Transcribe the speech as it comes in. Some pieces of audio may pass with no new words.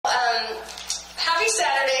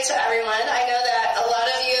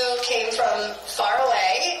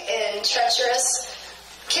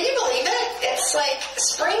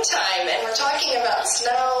time, and we're talking about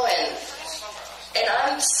snow, and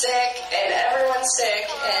I'm sick, and everyone's sick,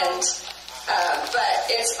 and but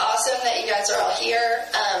it's awesome that you guys are all here.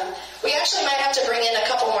 We actually might have to bring in a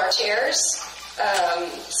couple more chairs.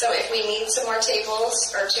 So if we need some more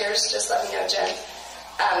tables or chairs, just let me know, Jen.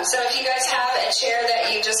 So if you guys have a chair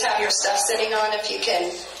that you just have your stuff sitting on, if you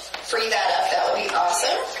can free that up, that would be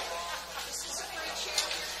awesome.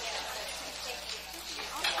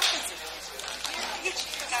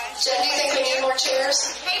 Jen, do you think we need more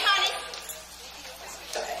chairs? Hey, honey.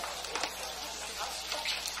 Okay.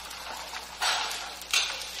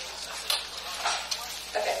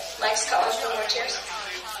 Okay, Mike's calling for more chairs.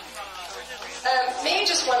 Maybe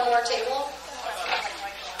just one more table.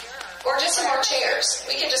 Or just some more chairs.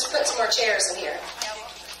 We could just put some more chairs in here.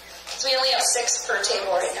 So we only have 6 per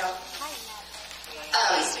table right now.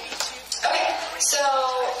 Okay, so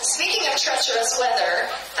speaking of treacherous weather,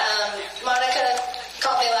 Monica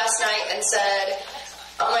called me last night and said,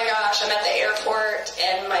 oh my gosh, I'm at the airport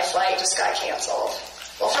and my flight just got canceled.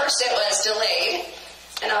 Well, first it was delayed,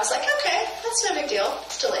 and I was like, okay, that's no big deal,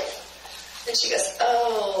 it's delayed. Then she goes,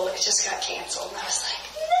 oh, it just got canceled. And I was like,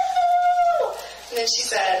 no! And then she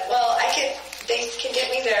said, well, they can get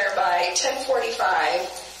me there by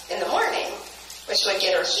 10:45 in the morning, which would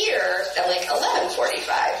get her here at like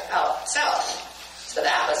 11:45 out south. So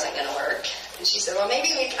that wasn't going to work. And she said, well, maybe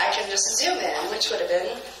I can just zoom in, which would have been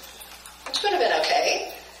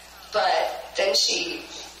okay. But then she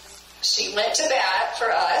went to bat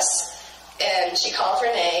for us, and she called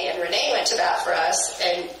Renee, and Renee went to bat for us,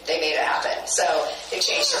 and they made it happen. So they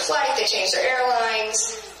changed her flight, they changed their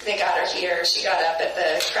airlines, they got her here. She got up at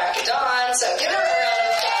the crack of dawn, so give her a round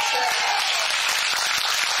of applause.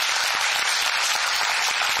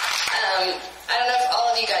 I don't know if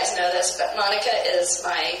all of you guys know this, but Monica is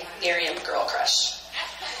my Nerium girl crush.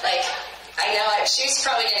 Like, I know she's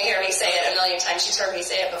probably going to hear me say it a million times. She's heard me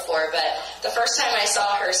say it before, but the first time I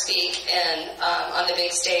saw her speak on the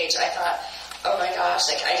big stage, I thought, oh my gosh,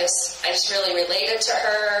 like I just really related to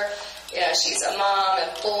her. You know, she's a mom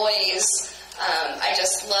of boys. I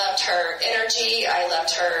just loved her energy. I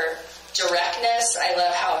loved her directness. I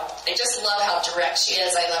just love how direct she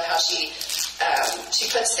is. I love how she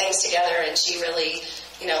puts things together, and she really,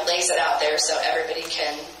 lays it out there so everybody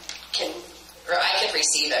can or I could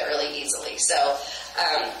receive it really easily. So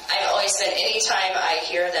I've always been, anytime I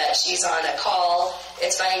hear that she's on a call,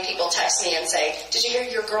 it's funny, people text me and say, did you hear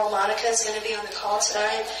your girl Monica is going to be on the call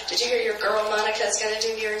tonight? Did you hear your girl Monica is going to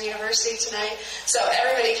do your university tonight? So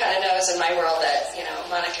everybody kind of knows in my world that,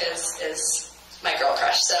 Monica is my girl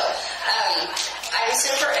crush. So I'm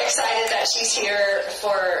super excited that she's here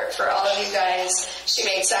for all of you guys. She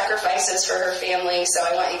made sacrifices for her family, so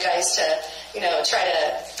I want you guys to, try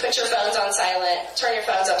to put your phones on silent, turn your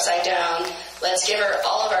phones upside down. Let's give her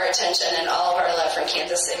all of our attention and all of our love from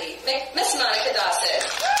Kansas City. Miss Monica Dawson.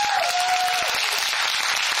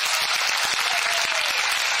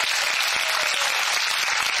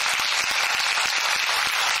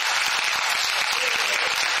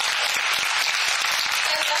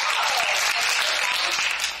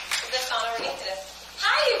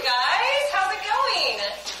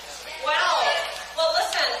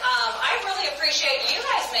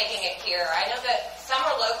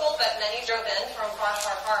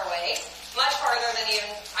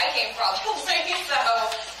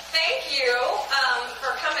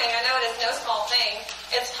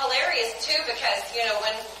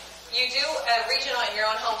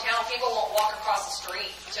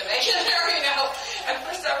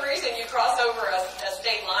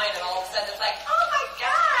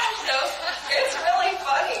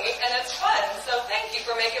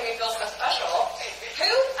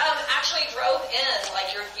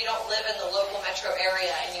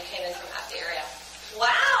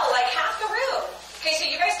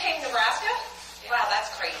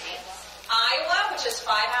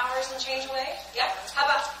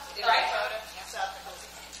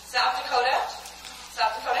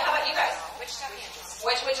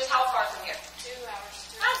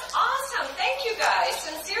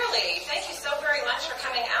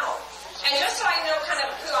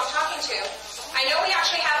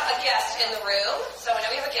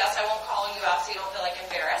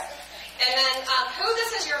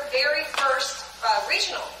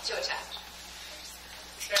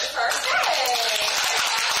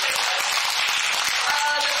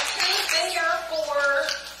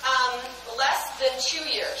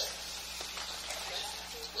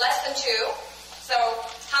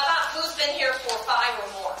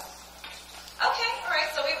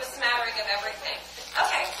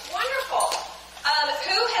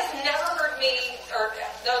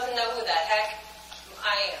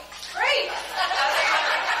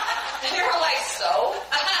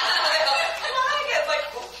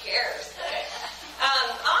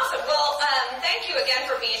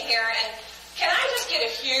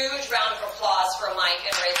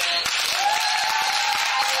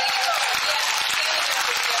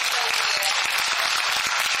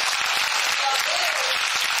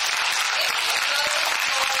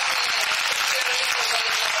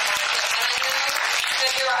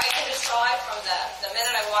 I can just saw it from the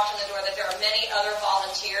minute I walked in the door that there are many other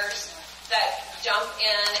volunteers that jump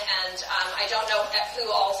in, and I don't know who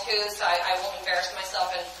all's who, so I won't embarrass myself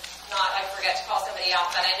and I forget to call somebody out,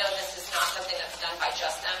 but I know this is not something that's done by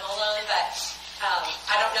just them alone, but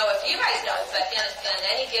I don't know if you guys know, but in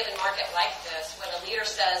any given market like this, when a leader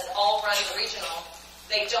says, all run the regional,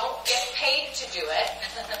 they don't get paid to do it.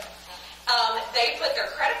 They put their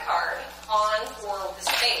credit card on for the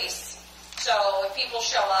space, so if people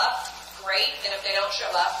show up, great, and if they don't show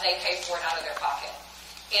up, they pay for it out of their pocket.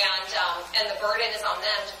 And the burden is on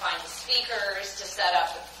them to find the speakers, to set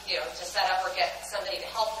up or get somebody to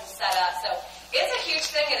help them set up. So it's a huge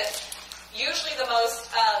thing, and it's usually the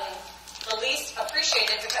least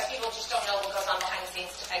appreciated because people just don't know what goes on behind the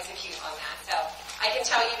scenes to execute on that. So I can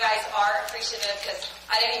tell you guys are appreciative because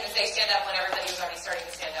I didn't even say stand up when everybody was already starting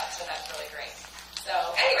to stand up, so that's really great. So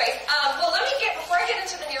anyways, well, before I get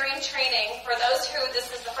into the Nerium training, for those who this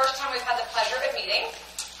is the first time we've had the pleasure of meeting,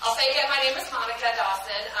 I'll say again, my name is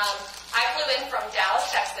Dawson. I flew in from Dallas,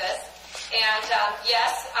 Texas, and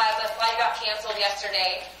yes, the flight got canceled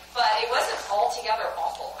yesterday, but it wasn't altogether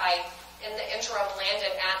awful. I, in the interim,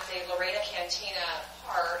 landed at the Loretta Cantina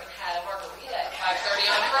bar and had a margarita at 5:30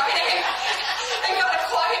 on Friday. I got a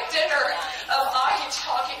quiet dinner of ahi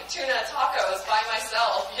tuna tacos by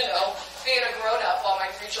myself, being a grown-up while my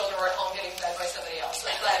 3 children were at home getting fed by somebody else.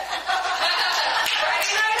 But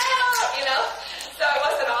Friday night out, So it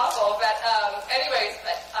wasn't awful, but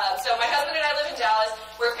so my husband and I live in Dallas.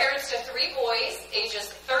 We're parents to 3 boys,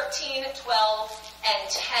 ages 13, 12, and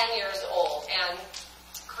 10 years old, and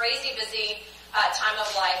crazy busy time of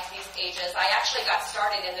life, these ages. I actually got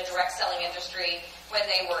started in the direct selling industry when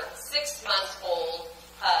they were 6 months old,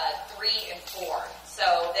 3 and 4.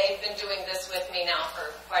 So they've been doing this with me now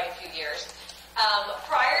for quite a few years.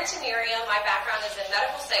 Prior to Nerium, my background is in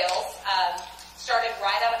medical sales. Started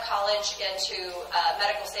right out of college into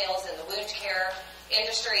medical sales in the wound care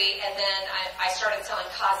industry, and then I started selling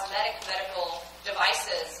cosmetic medical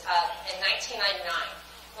devices in 1999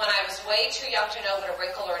 when I was way too young to know what a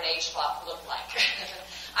wrinkle or an age spot looked like.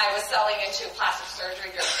 I was selling into plastic surgery,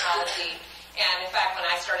 dermatology, and in fact when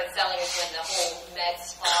I started selling is when the whole med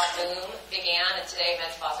spa boom began, and today med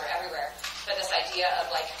spas are everywhere. But this idea of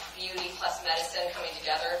like beauty plus medicine coming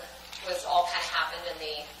together was all kind of happened in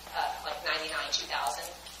the 99, 2000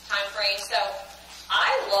 time frame. So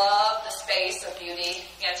I love the space of beauty,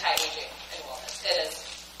 anti-aging, and wellness.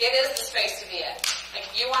 It is the space to be in. Like,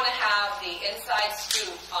 if you want to have the inside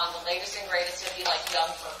scoop on the latest and greatest and be like young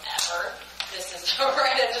forever, this is the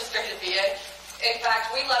right industry to be in. In fact,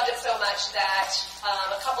 we loved it so much that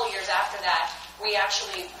a couple years after that, we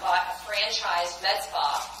actually bought a franchise med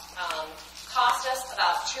spa. Cost us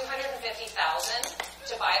about $250,000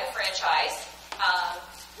 to buy the franchise.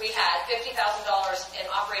 We had $50,000 in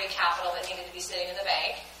operating capital that needed to be sitting in the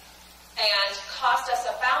bank, and cost us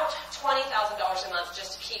about $20,000 a month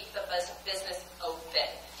just to keep the business open.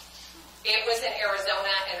 It was in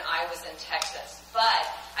Arizona and I was in Texas. But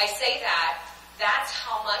I say that's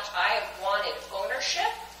how much I have wanted ownership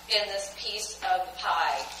in this piece of the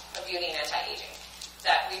pie of beauty and anti-aging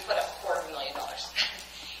that we put up $250,000.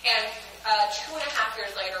 And 2.5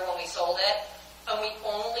 years later when we sold it, and we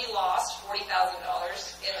only lost $40,000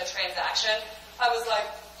 in the transaction, I was like,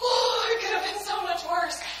 it could have been so much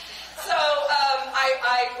worse. So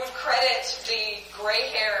I would credit the gray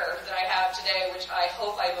hair that I have today, which I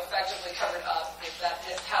hope I've effectively covered up with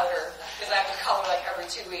this powder, because I have to color like every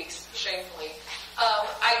 2 weeks, shamefully.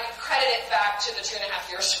 I credit it back to the 2.5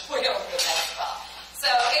 years we owned the med spa. So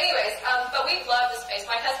anyways, but we love the space.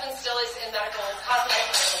 My husband still is in cosmetic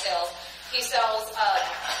medical sales. He sells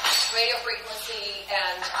radio frequency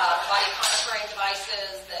and body contouring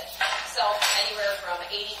devices that sell anywhere from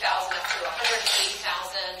 $80,000 up to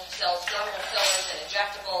 $180,000. Sells dermal fillers and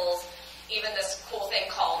injectables. Even this cool thing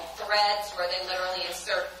called threads, where they literally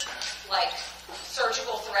insert like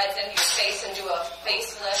surgical threads into your face and do a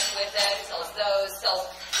facelift with it. Sells those. Sells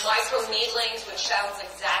micro needlings, which sounds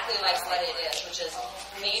exactly like what it is, which is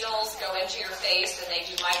needles go into your face and they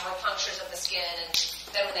do micro punctures of the skin, and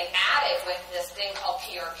then when they add it with this thing called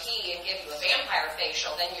PRP and give you a vampire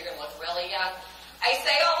facial, then you're going to look really young. I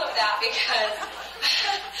say all of that because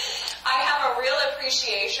I have a real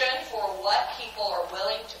appreciation for what people are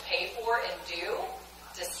willing to pay for and do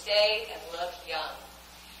to stay and look young.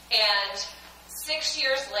 And 6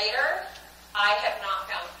 years later, I have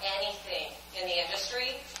not found anything in the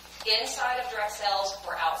industry, inside of direct sales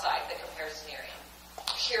or outside, that compares to Nerium.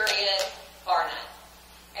 Period, bar none.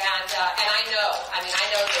 And I know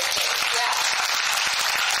this space. Yeah.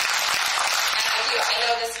 And I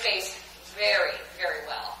know this space very, very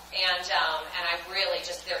well. And I really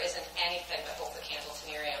just, there isn't anything that holds a candle to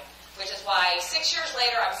Nerium, which is why 6 years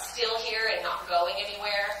later I'm still here and not going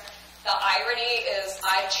anywhere. The irony is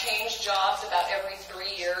I've changed jobs about every 3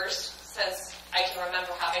 years since I can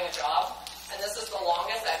remember having a job. And this is the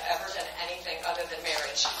longest I've ever done anything other than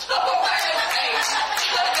marriage. So that's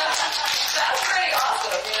pretty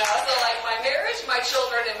awesome, you know. So like my marriage, my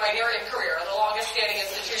children, and my Nerium career are the longest standing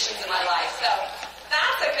institutions in my life. So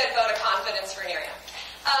that's a good vote of confidence for Nerium.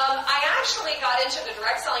 I actually got into the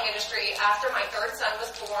direct selling industry after my third son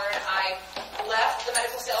was born. I left the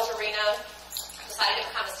medical sales arena, decided to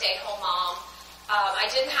become a stay-at-home mom. I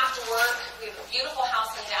didn't have to work. We have a beautiful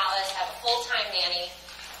house in Dallas, have a full-time nanny.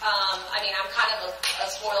 I mean, I'm kind of a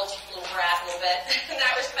spoiled little brat a little bit in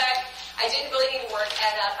that respect. I didn't really need to work.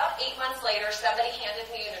 And about 8 months later, somebody handed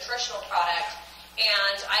me a nutritional product,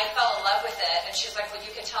 and I fell in love with it. And she was like, well,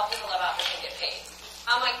 you can tell people about this and get paid.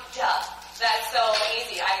 I'm like, duh. That's so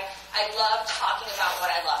easy. I love talking about what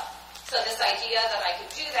I love. So this idea that I could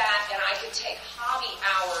do that and I could take hobby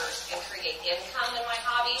hours and create income in my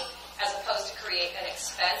hobby as opposed to create an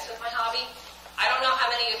expense with my hobby. I don't know how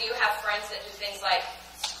many of you have friends that do things like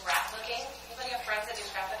scrapbooking. Anybody have friends that do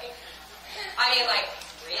scrapbooking? I mean, like,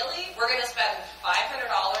 really? We're going to spend $500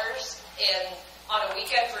 on a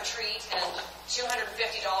weekend retreat and $250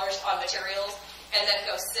 on materials and then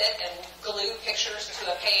go sit and glue pictures to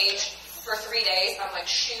a page for 3 days. I'm like,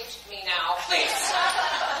 shoot me now, please.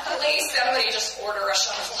 Please, somebody just order a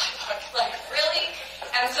Shutterfly book. Like, really?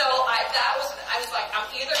 And so I was like, I'm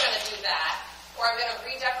either going to do that, or I'm going to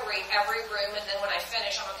redecorate every room, and then when I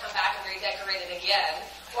finish, I'm going to come back and redecorate it again,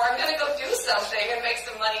 or I'm going to go do something and make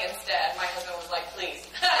some money instead. My husband was like, please,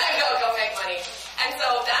 go make money. And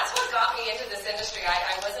so that's what got me into this industry.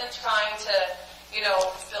 I wasn't trying to, you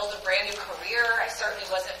know, build a brand new career. I certainly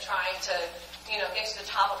wasn't trying to, you know, get to the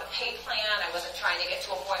top of a pay plan. I wasn't trying to get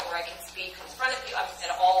to a point where I could speak in front of you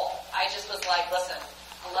at all. I just was like, listen,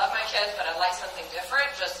 I love my kids, but I'd like something different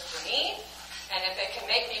just for me. And if it can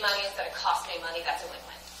make me money instead of cost me money, that's a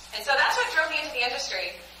win-win. And so that's what drove me into the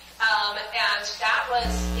industry. And that was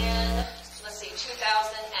in, 2008.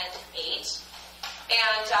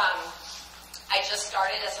 And I just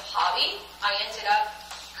started as a hobby. I ended up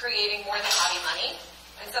creating more than hobby money.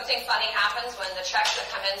 And something funny happens when the checks that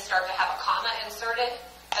come in start to have a comma inserted,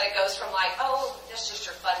 that it goes from like, oh, this is just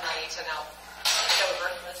your fun money to now, it's over,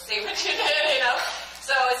 let's see what you did, you know.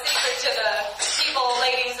 So a secret to the people,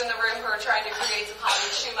 ladies in the room who are trying to create some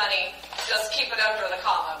hobby shoe money, just keep it under the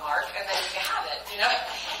comma mark, and then you can have it, you know.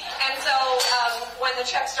 And so when the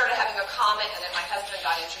check started having a comma in it, my husband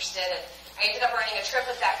got interested, and I ended up running a trip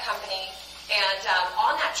with that company, and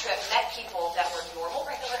on that trip met people that were normal,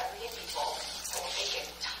 regular, everyday people, who were making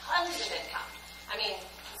tons of income. I mean,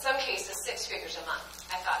 in some cases, 6 figures a month.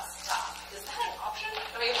 I thought, stop. Is that an option?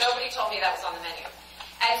 I mean, nobody told me that was on the menu.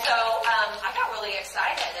 And so I got really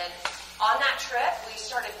excited. And on that trip, we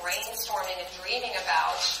started brainstorming and dreaming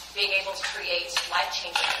about being able to create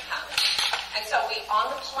life-changing income. And so we,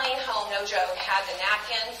 on the plane home, no joke, had the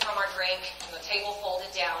napkin from our drink and the table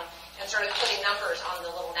folded down and started putting numbers on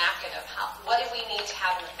the little napkin of what do we need to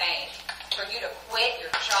have in the bank for you to quit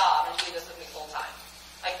your job and do this with me full time.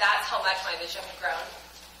 Like, that's how much my vision had grown.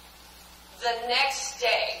 The next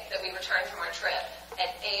day that we returned from our trip,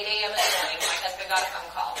 at 8 a.m. in the morning, my husband got a phone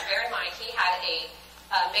call. Bear in mind, he had a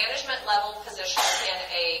management level position in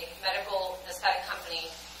a medical aesthetic company,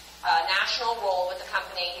 national role with the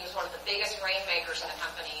company. He was one of the biggest rainmakers in the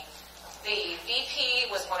company. The VP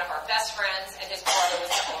was one of our best friends, and his brother was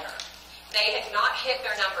the owner. They had not hit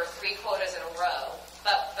their number 3 quotas in a row,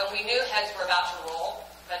 but we knew heads were about to roll,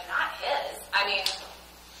 but not his. I mean,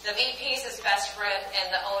 the VP's his best friend, and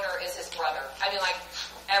the owner is his brother. I mean, like,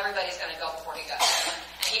 everybody's going to go before he goes.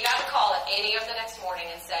 And he got a call at 8 a.m. the next morning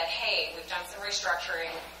and said, hey, we've done some restructuring.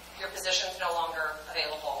 Your position's no longer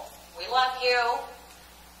available. We love you,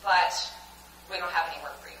 but we don't have any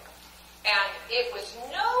work for you. And it was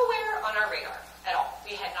nowhere on our radar at all.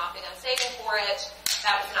 We had not begun saving for it.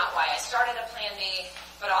 That was not why I started a Plan B.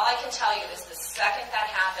 But all I can tell you is the second that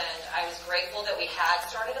happened, I was grateful that we had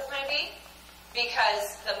started a Plan B,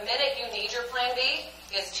 because the minute you need your Plan B,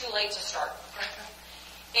 it's too late to start.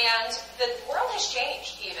 And the world has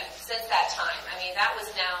changed even since that time. I mean, that was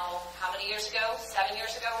now, how many years ago? 7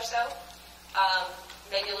 years ago or so?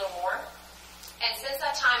 Maybe a little more. And since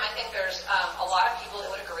that time, I think there's a lot of people that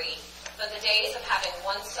would agree that the days of having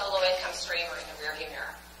one solo income stream are in the rearview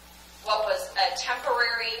mirror. What was a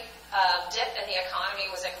temporary dip in the economy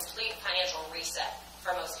was a complete financial reset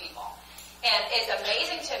for most people. And it's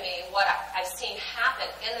amazing to me what I've seen happen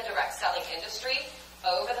in the direct selling industry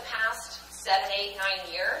over the past 7, 8, 9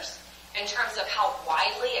 years. in terms of how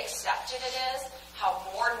widely accepted it is, how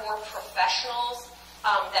more and more professionals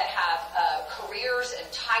that have careers and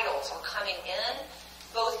titles are coming in,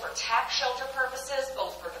 both for tax shelter purposes,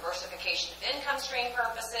 both for diversification of income stream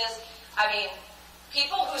purposes. I mean,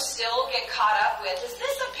 people who still get caught up with, is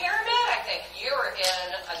this a pyramid? I think you're in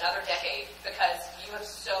another decade because you have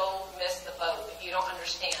so missed the boat that you don't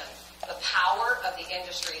understand the power of the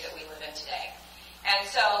industry that we live in today. And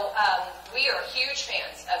so we are huge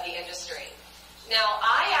fans of the industry. Now,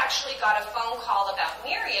 I actually got a phone call about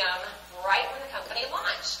Nerium right when the company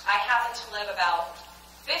launched. I happen to live about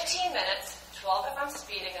 15 minutes, 12 if I'm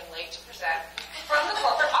speeding and late to present, from the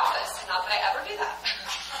corporate office. Not that I ever do that.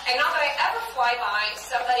 And not that I ever fly by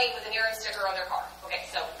somebody with a Nerium sticker on their car. Okay,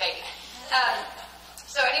 so maybe.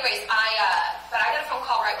 So anyways, but I got a phone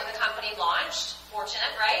call right when the company launched.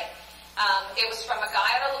 Fortunate, right? It was from a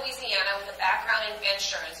guy out of Louisiana with a background in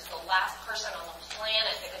insurance. He's the last person on the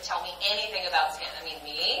planet that could tell me anything about skin. I mean,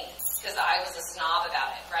 me, because I was a snob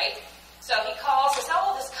about it, right? So he calls, says,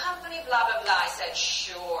 oh, this company, blah, blah, blah. I said,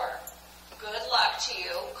 sure. Good luck to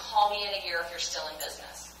you. Call me in a year if you're still in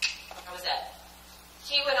business. That was it.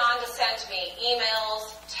 He went on to send me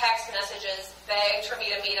emails, text messages, begged for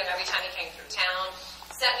me to meet him every time he came through town,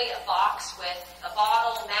 sent me a box with a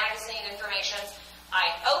bottle, magazine information. I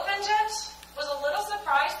opened it, was a little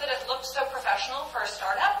surprised that it looked so professional for a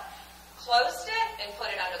startup, closed it, and put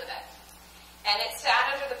it under the bed. And it sat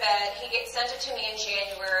under the bed. He sent it to me in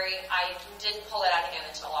January. I didn't pull it out again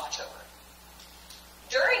until October.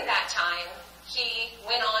 During that time, he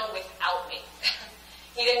went on without me.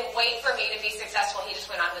 He didn't wait for me to be successful. He just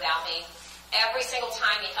went on without me. Every single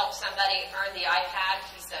time he helped somebody earn the iPad,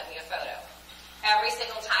 he sent me a photo. Every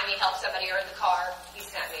single time he helped somebody earn the car, he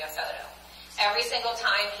sent me a photo. Every single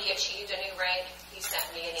time he achieved a new rank, he sent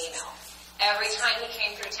me an email. Every time he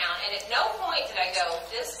came through town, and at no point did I go,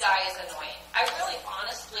 this guy is annoying. I really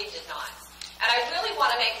honestly did not. And I really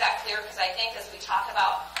want to make that clear because I think as we talk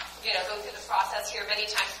about, go through the process here, many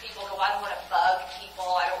times people go, I don't want to bug people,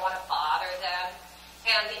 I don't want to bother them.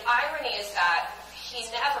 And the irony is that he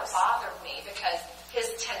never bothered me because his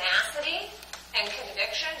tenacity and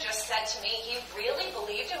conviction just said to me he really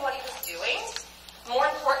believed in what he was doing. More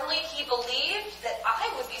importantly, he believed that I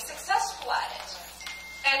would be successful at it.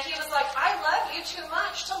 And he was like, I love you too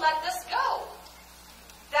much to let this go.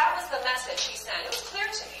 That was the message he sent. It was clear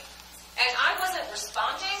to me. And I wasn't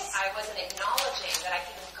responding. I wasn't acknowledging that I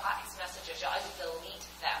even got his messages. I would delete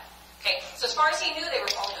them. Okay, so as far as he knew, they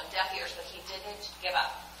were falling on deaf ears, but he didn't give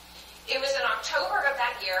up. It was in October of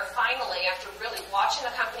that year, finally, after really watching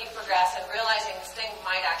the company progress and realizing this thing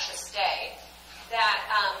might actually stay, that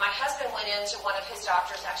my husband went into one of his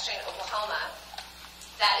doctors, actually in Oklahoma,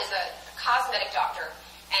 that is a cosmetic doctor.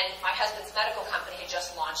 And my husband's medical company had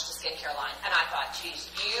just launched a skincare line. And I thought, geez,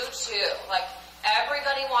 you too. Like,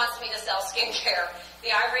 everybody wants me to sell skincare.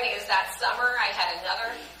 The irony is that summer I had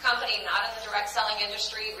another company, not in the direct selling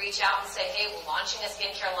industry, reach out and say, hey, we're launching a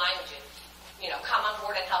skincare line. Would you come on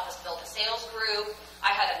board and help us build a sales group?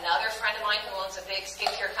 I had another friend of mine who owns a big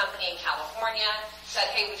skincare company in California, said,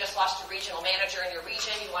 hey, we just lost a regional manager in your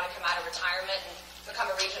region. You want to come out of retirement and become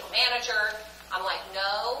a regional manager? I'm like,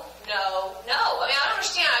 no. I mean, I don't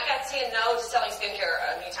understand. I got saying no to selling skincare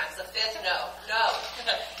many times. The fifth, no.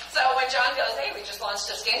 So when John goes, hey, we just launched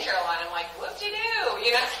a skincare line, I'm like, whoop-de-doo,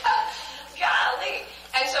 golly.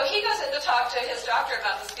 And so he goes in to talk to his doctor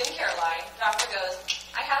about the skincare line. Doctor goes,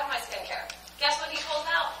 I have my skincare. Guess what he pulled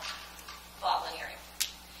out? Nerium.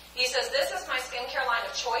 He says, this is my skincare line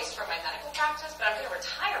of choice for my medical practice, but I'm going to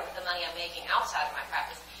retire with the money I'm making outside of my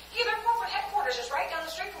practice. Hey, their corporate headquarters is right down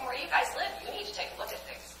the street from where you guys live. You need to take a look at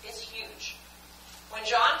things. It's huge. When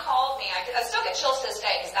John called me, I still get chills to this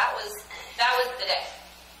day because that was the day.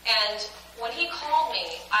 And when he called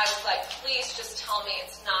me, I was like, please just tell me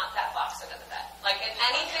it's not that box under the bed. Like, if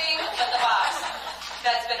anything but the box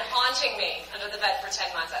that's been haunting me under the bed for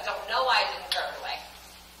 10 months. I don't know why I didn't throw it away.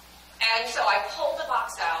 And so I pulled the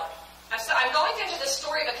box out. I'm going into this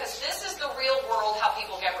story because this is the real world how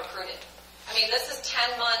people get recruited. I mean, this is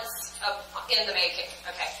 10 months in the making.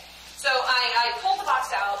 Okay. So I pulled the box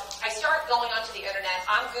out. I start going onto the internet.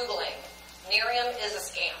 I'm Googling, Nerium is a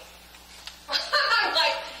scam. I'm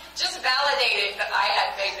like, just validating that I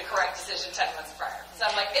had made the correct decision 10 months prior. So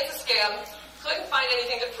I'm like, it's a scam. Couldn't find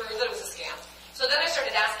anything to prove that it was a scam. So then I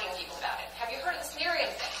started asking people about it. Have you heard of this Nerium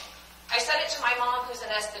thing? I said it to my mom, who's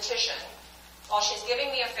an esthetician, while she's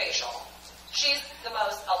giving me a facial. She's the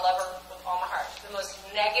most, I love her with all my heart, the most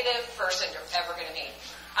negative person you're ever going to meet.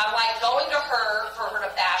 I'm like going to her for her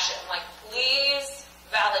to bash it. I'm like, please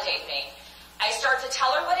validate me. I start to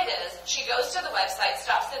tell her what it is. She goes to the website,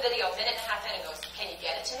 stops the video a minute and a half in and goes, can you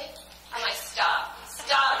get it to me? I'm like, stop,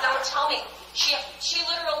 don't tell me. She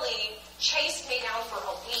literally chased me down for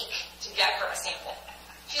a week to get her a sample.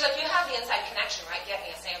 She's like, you have the inside connection, right? Get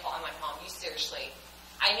me a sample. I'm like, Mom, you seriously?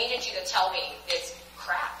 I needed you to tell me it's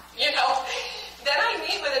crap, you know? Then I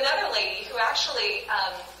meet with another lady who actually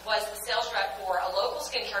was the sales rep for a local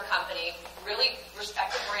skincare company, really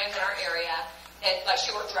respected brand in our area, and like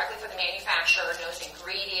she worked directly for the manufacturer, knows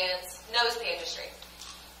ingredients, knows the industry.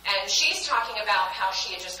 And she's talking about how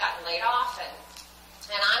she had just gotten laid off, and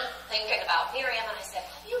I'm thinking about Nerium, and I said,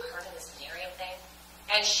 have you heard of this Nerium thing?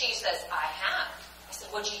 And she says, I have. I said,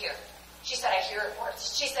 what'd you hear? She said, I hear it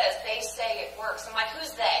works. She says, they say it works. I'm like,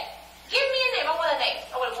 who's they? Give me a name. I want a name.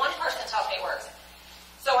 I want one person to tell me it works.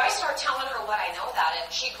 So I start telling her what I know about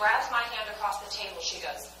it. She grabs my hand across the table. She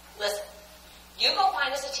goes, listen, you go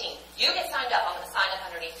find us a team. You get signed up. I'm going to sign up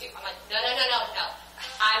underneath you. I'm like, no.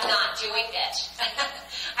 I'm not doing it.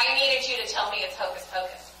 I needed you to tell me it's hocus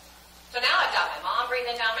pocus. So now I've got my mom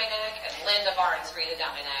breathing down my neck and Linda Barnes breathing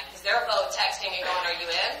down my neck because they're both texting me going, are you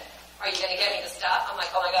in? Are you going to get me the stuff? I'm like,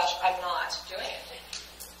 oh my gosh, I'm not doing it.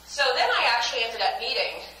 So then I actually ended up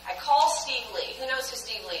meeting, I call Steve Lee. Who knows who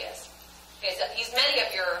Steve Lee is? Okay, so he's many of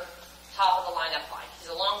your top of the lineup line. He's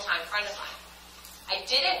a longtime friend of mine. I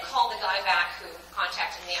didn't call the guy back who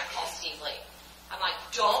contacted me. I called Steve Lee. I'm like,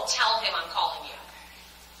 don't tell him I'm calling you.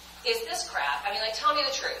 Is this crap? I mean, like, tell me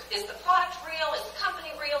the truth. Is the product real? Is the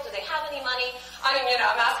company real? Do they have any money? I mean,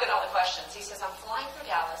 I'm asking all the questions. He says, I'm flying through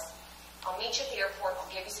Dallas. I'll meet you at the airport. I'll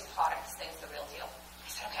give you some product. This thing's the real deal. I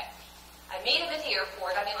said, okay. I meet him at the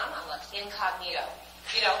airport. I mean, I'm not like incognito.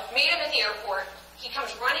 Meet him at the airport. He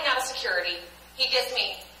comes running out of security. He gives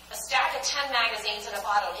me a stack of 10 magazines and a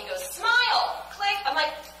bottle. He goes, smile, click. I'm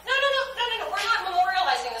like, no. We're not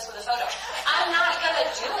memorializing this with a photo. I'm not going to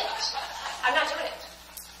do it. I'm not doing it.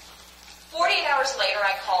 48 hours later,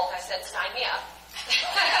 I called and I said, sign me up.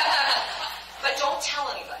 But don't tell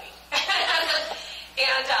anybody.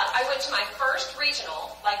 And I went to my first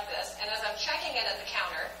regional like this, and as I'm checking in at the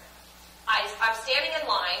counter, I'm standing in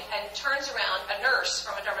line, and turns around a nurse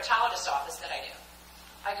from a dermatologist's office that I knew.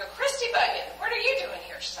 I go, Christy Bunyan, what are you doing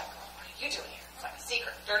here? She's like, oh, what are you doing here? It's like a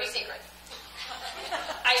secret, dirty secret.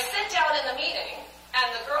 I sit down in the meeting, and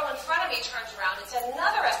the girl in front of me turns around. It's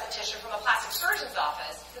another esthetician from a plastic surgeon's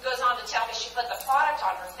office who goes on to tell me she put the product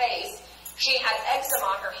on her face. She had eczema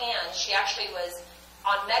on her hands. She actually was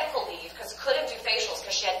on medical leave because couldn't do facials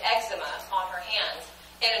because she had eczema on her hands.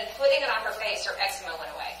 And in putting it on her face, her eczema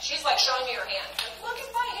went away. She's like showing me her hand. Like, look at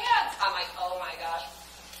my hands. I'm like, oh my gosh.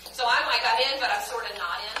 So I'm like, I'm in, but I'm sort of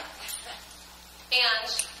not in. And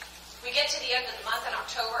we get to the end of the month in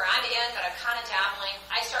October. I'm in, but I'm kind of dabbling.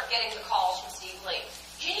 I start getting the calls from Steve Lee.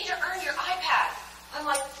 You need to earn your iPad. I'm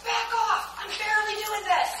like, back off. I'm barely doing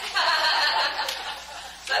this.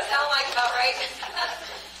 Does that sound like about right?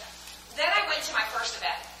 Then I went to my first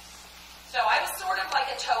event. So I was sort of like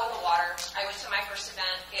a toe in the water. I went to my first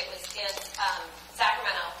event. It was in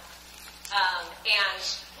Sacramento. And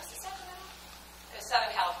was it Sacramento? It was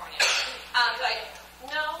Southern California.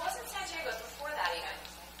 No, it wasn't San Diego. It was before that even.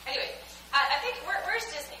 Anyway, I think, where's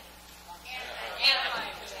Disney?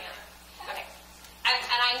 Anaheim. Okay.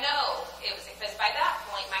 And I know it was because by that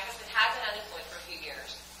point, my husband had been unemployed for a few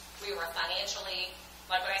years. We were financially,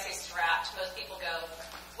 like when I say strapped, most people go,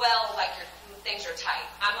 well, like things are tight.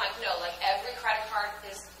 I'm like, no, like every credit card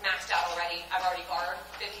is maxed out already. I've already borrowed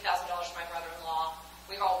 $50,000 from my brother-in-law.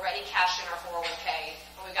 We've already cashed in our 401k,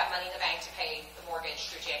 and we've got money in the bank to pay the mortgage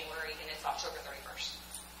through January, and it's October 31st.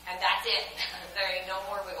 And that's it. There ain't no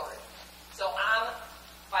more wiggle room. So I'm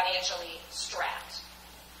financially strapped.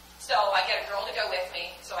 So I get a girl to go with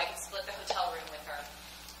me so I can split the hotel room with her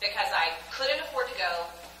because I couldn't afford to go,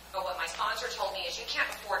 but what my sponsor told me is you can't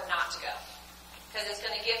afford not to go because it's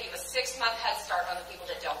going to give you a 6-month head start on the people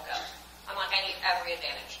that don't go. I'm like, I need every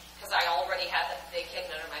advantage because I already had the big kid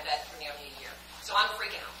under my bed for nearly a year. So I'm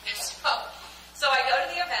freaking out. So I go to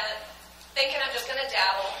the event thinking I'm just going to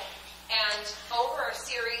dabble, and over a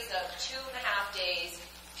series of 2.5 days,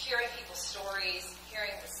 hearing people's stories,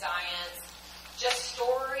 hearing the science, just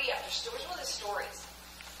story after story, really stories,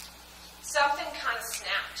 something kind of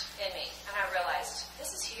snapped in me, and I realized,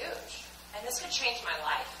 this is huge, and this could change my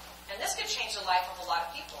life, and this could change the life of a lot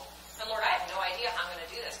of people. And Lord, I have no idea how I'm going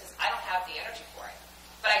to do this, because I don't have the energy for it.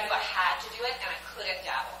 But I knew I had to do it, and I couldn't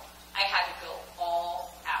dabble. I had to go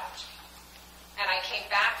all out. And I came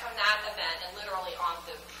back from that event, and literally on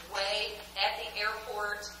the way at the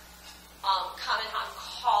airport, coming home,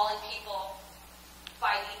 calling people.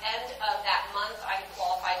 By the end of that month, I had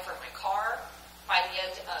qualified for my car. By the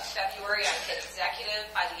end of February, I hit executive.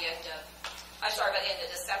 By the end of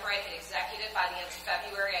December, I hit executive. By the end of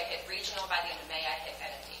February, I hit regional. By the end of May, I hit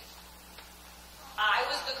entity. I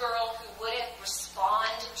was the girl who wouldn't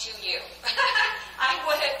respond to you. I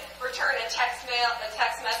wouldn't return a text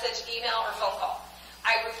message, email, or phone call.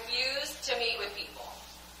 I refused to meet with people.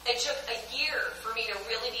 It took a year for me to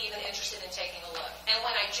really be even interested in taking a look. And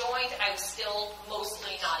when I joined, I was still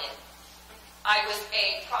mostly not in. I was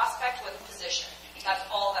a prospect with a position. That's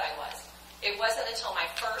all that I was. It wasn't until my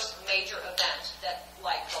first major event that the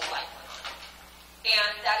light went on.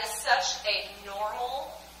 And that is such a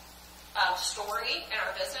normal story in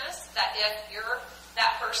our business that if you're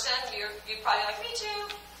that person, you're probably like, me too.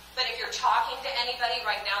 But if you're talking to anybody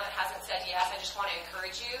right now that hasn't said yes, I just want to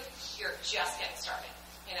encourage you, you're just getting started.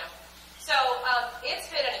 So it's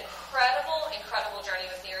been an incredible journey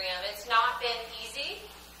with Nerium. It's not been easy.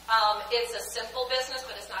 It's a simple business,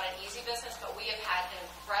 but it's not an easy business. But we have had an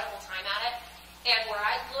incredible time at it. And where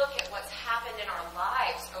I look at what's happened in our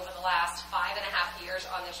lives over the last 5.5 years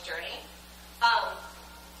on this journey,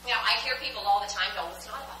 I hear people all the time go, well, it's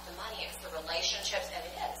not about the money, it's the relationships, and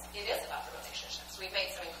it is. It is about the relationships. We've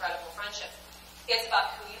made some incredible friendships. It's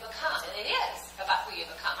about who you become, and it is about who you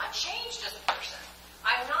become. I've changed as a person.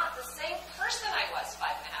 I'm not the same person I was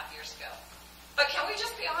 5.5 years ago. But can we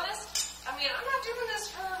just be honest? I'm not doing this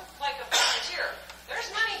for, a volunteer. There's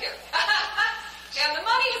money here. And the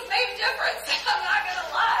money has made a difference. I'm not going to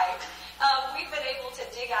lie. We've been able to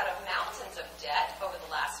dig out of mountains of debt over the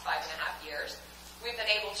last 5.5 years. We've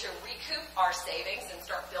been able to recoup our savings and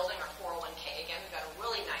start building our 401k again. We've got a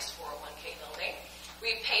really nice 401k building.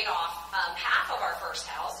 We've paid off half of our first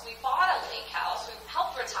house. We bought a lake house. We've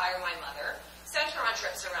helped retire my mother, sent her on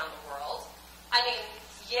trips around the world.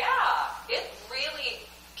 It really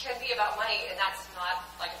can be about money, and that's not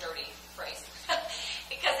like a dirty phrase.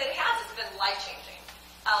 Because it has. It's been life-changing.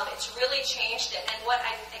 It's really changed it. And what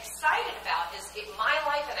I'm excited about is in my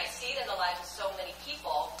life, and I see it in the lives of so many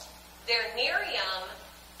people, their Nerium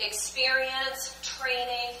experience,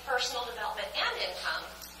 training, personal development, and income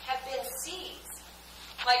have been seeds.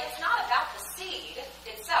 It's not about the seed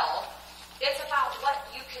itself. It's about what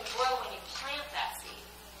you can grow when you plant that seed.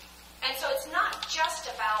 And so it's not just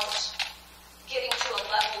about getting to a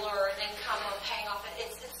level or an income or paying off it.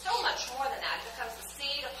 It's so much more than that. It becomes the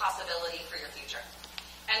seed of possibility for your future.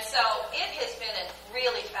 And so it has been a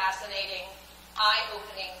really fascinating,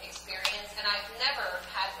 eye-opening experience. And I've never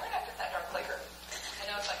had... Where did I put that dark liquor? I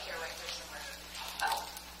know it's here right there somewhere.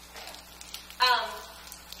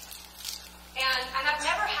 And I've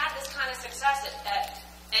never had this kind of success at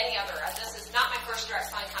any other. This is not my first direct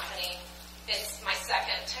selling company. It's my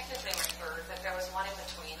second, technically my third, but there was one in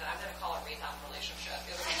between that I'm going to call a rehab relationship.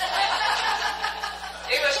 It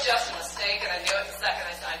was just a mistake, and I knew it the second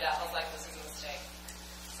I signed up. I was like, this is a mistake.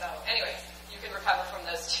 So anyways, you can recover from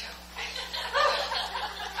those two.